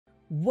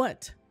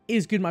What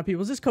is good, my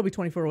people? This is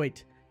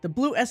Kobe2408. The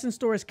Blue Essence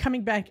store is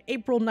coming back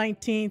April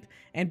 19th,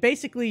 and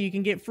basically you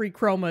can get free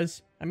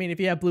chromas. I mean, if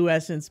you have Blue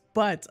Essence,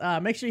 but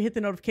make sure you hit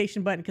the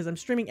notification button because I'm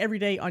streaming every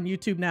day on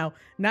YouTube now,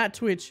 not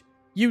Twitch,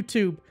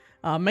 YouTube.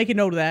 Make a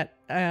note of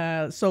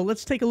that. So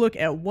let's take a look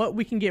at what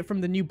we can get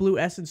from the new Blue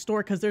Essence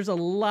store because there's a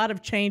lot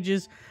of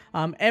changes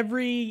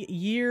every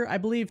year. I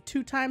believe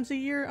 2 times a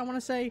year, I want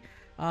to say.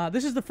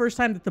 This is the first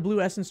time that the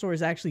Blue Essence store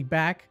is actually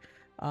back.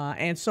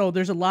 And so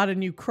there's a lot of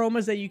new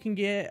chromas that you can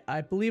get.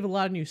 I believe a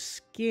lot of new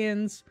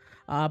skins.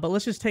 But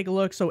let's just take a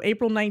look. So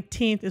April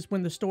 19th is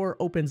when the store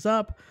opens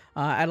up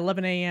at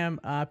 11 a.m.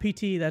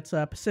 PT. That's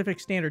Pacific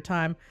Standard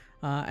Time.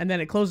 And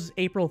then it closes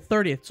April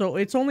 30th. So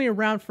it's only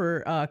around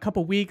for a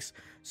couple weeks.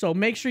 So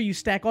make sure you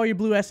stack all your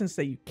Blue Essence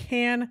that you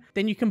can.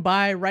 Then you can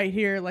buy right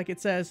here, like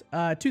it says,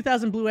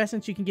 2,000 Blue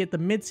Essence. You can get the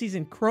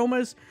Midseason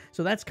chromas.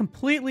 So that's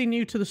completely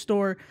new to the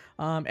store.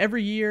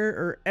 Every year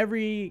or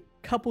every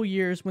couple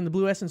years when the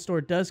Blue Essence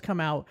store does come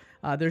out,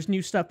 there's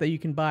new stuff that you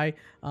can buy.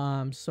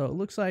 So it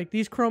looks like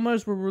these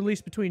chromas were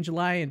released between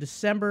July and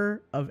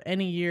December of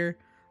any year.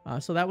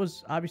 So that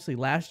was obviously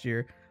last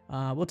year.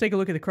 We'll take a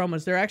look at the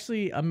chromas. They're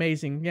actually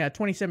amazing. Yeah,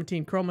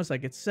 2017 chromas,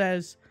 like it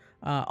says.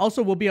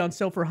 Also, will be on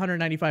sale for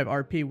 195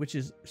 RP, which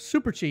is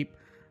super cheap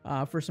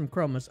for some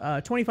chromas.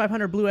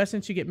 2,500 Blue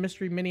Essence, you get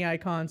mystery mini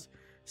icons.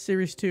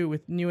 Series 2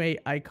 with new 8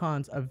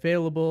 icons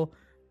available.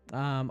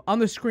 On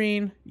the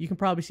screen, you can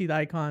probably see the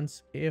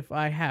icons if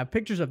I have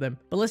pictures of them.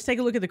 But let's take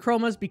a look at the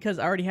chromas because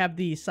I already have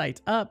the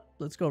site up.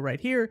 Let's go right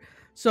here.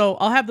 So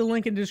I'll have the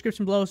link in the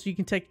description below so you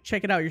can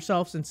check it out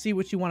yourselves and see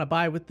what you want to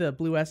buy with the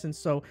Blue Essence.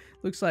 So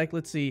looks like,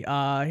 let's see,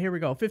 here we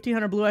go.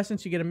 1,500 Blue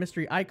Essence, you get a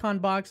mystery icon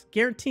box.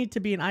 Guaranteed to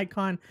be an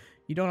icon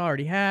you don't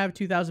already have.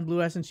 2,000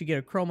 Blue Essence, you get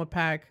a chroma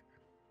pack.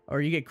 Or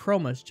you get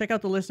chromas. Check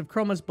out the list of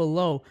chromas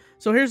below.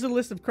 So here's the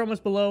list of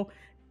chromas below.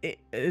 It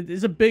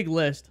is a big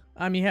list.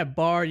 You have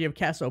Bard, you have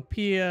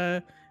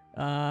Cassiopeia,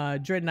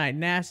 Dread Knight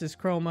Nasus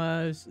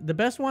chromas. The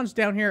best ones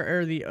down here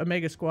are the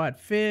Omega Squad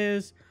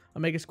Fizz,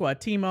 Omega Squad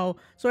Teemo.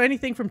 So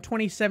anything from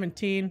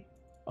 2017.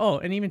 Oh,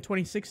 and even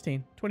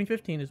 2016,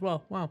 2015 as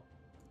well. Wow,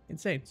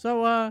 insane.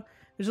 So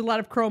there's a lot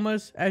of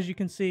chromas, as you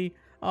can see.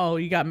 Oh,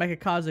 you got Mecha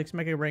Kha'Zix,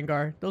 Mecha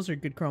Rengar. Those are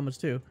good chromas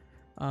too.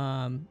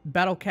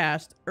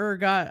 Battlecast,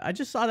 Urgot. I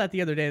just saw that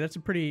the other day. That's a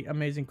pretty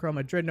amazing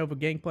chroma. Dread Nova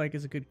Gangplank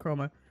is a good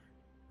chroma.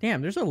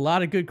 Damn, there's a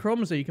lot of good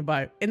chromas that you can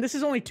buy. And this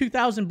is only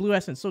 2,000 Blue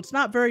Essence, so it's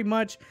not very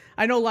much.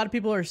 I know a lot of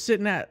people are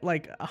sitting at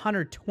like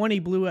 120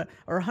 Blue or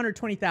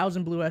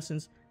 120,000 Blue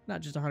Essence. Not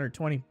just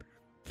 120.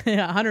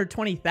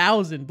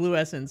 120,000 Blue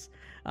Essence.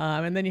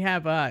 And then you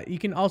have, you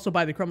can also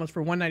buy the chromas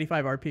for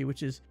 195 RP,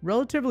 which is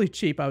relatively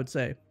cheap, I would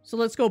say. So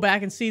let's go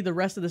back and see the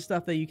rest of the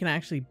stuff that you can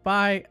actually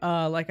buy.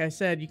 Like I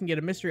said, you can get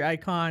a mystery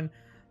icon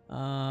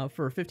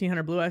for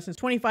 1,500 Blue Essence.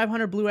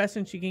 2,500 Blue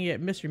Essence, you can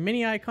get mystery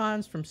mini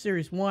icons from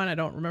Series 1. I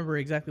don't remember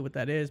exactly what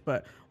that is,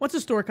 but once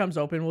the store comes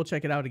open, we'll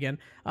check it out again.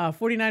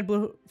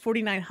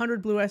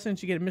 4,900 Blue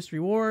Essence, you get a mystery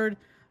ward.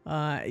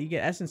 You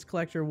get Essence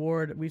Collector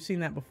Ward. We've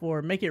seen that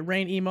before. Make It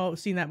Rain Emo.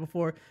 Seen that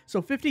before.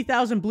 So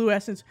 50,000 Blue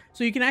Essence.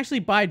 So you can actually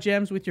buy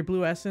gems with your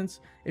Blue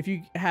Essence if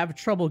you have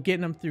trouble getting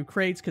them through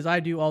crates, because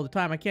I do all the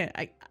time.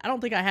 I don't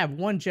think I have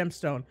one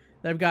gemstone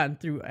that I've gotten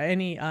through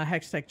any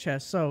Hextech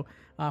chest. So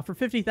for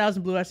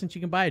 50,000 Blue Essence, you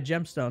can buy a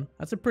gemstone.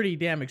 That's a pretty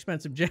damn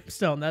expensive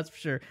gemstone, that's for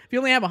sure. If you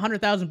only have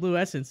 100,000 Blue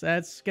Essence,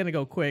 that's gonna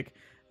go quick.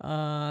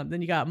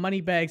 Then you got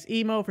Moneybags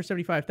Emo for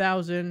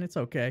 75,000. It's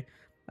okay.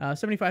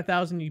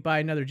 75,000, you buy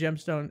another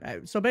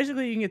gemstone. So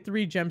basically, you can get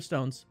 3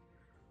 gemstones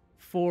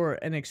for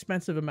an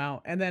expensive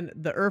amount. And then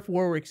the Earth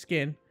Warwick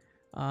skin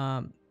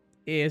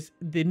is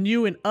the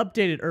new and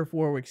updated Earth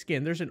Warwick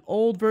skin. There's an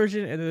old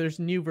version and then there's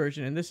a new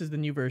version, and this is the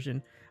new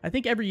version. I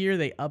think every year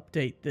they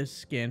update this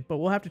skin, but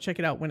we'll have to check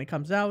it out when it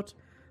comes out.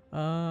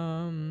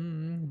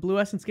 Blue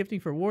Essence gifting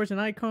for wards and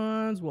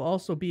icons will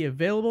also be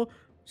available.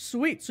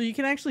 Sweet, so you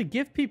can actually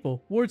give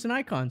people wards and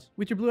icons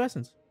with your Blue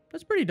Essence.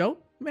 That's pretty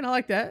dope. I mean, I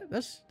like that.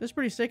 That's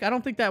pretty sick. I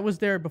don't think that was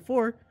there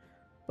before,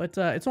 but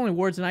it's only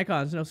wards and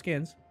icons, no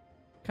skins.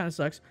 Kind of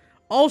sucks.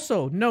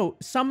 Also,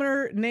 note,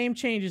 summoner name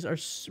changes are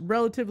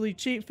relatively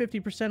cheap,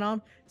 50% off,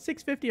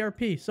 650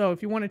 RP. So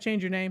if you want to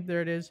change your name,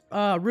 there it is.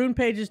 Rune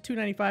pages,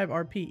 295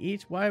 RP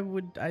each. Why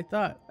would I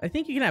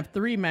think you can have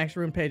 3 max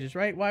rune pages,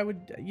 right? Why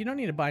would you don't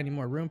need to buy any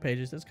more rune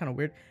pages? That's kind of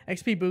weird.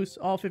 XP boosts,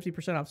 all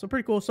 50% off. So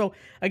pretty cool. So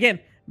again,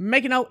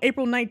 make a note,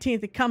 April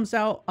 19th, it comes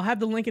out. I'll have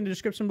the link in the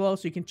description below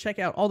so you can check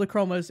out all the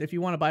chromas if you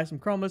want to buy some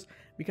chromas,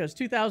 because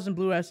 2,000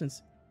 Blue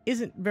Essence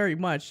isn't very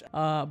much.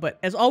 But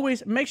as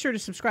always, make sure to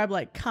subscribe,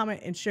 like, comment,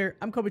 and share.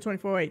 I'm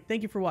Kobe2408.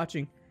 Thank you for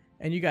watching,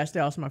 and you guys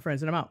stay awesome, my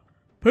friends, and I'm out.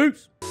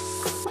 Peace!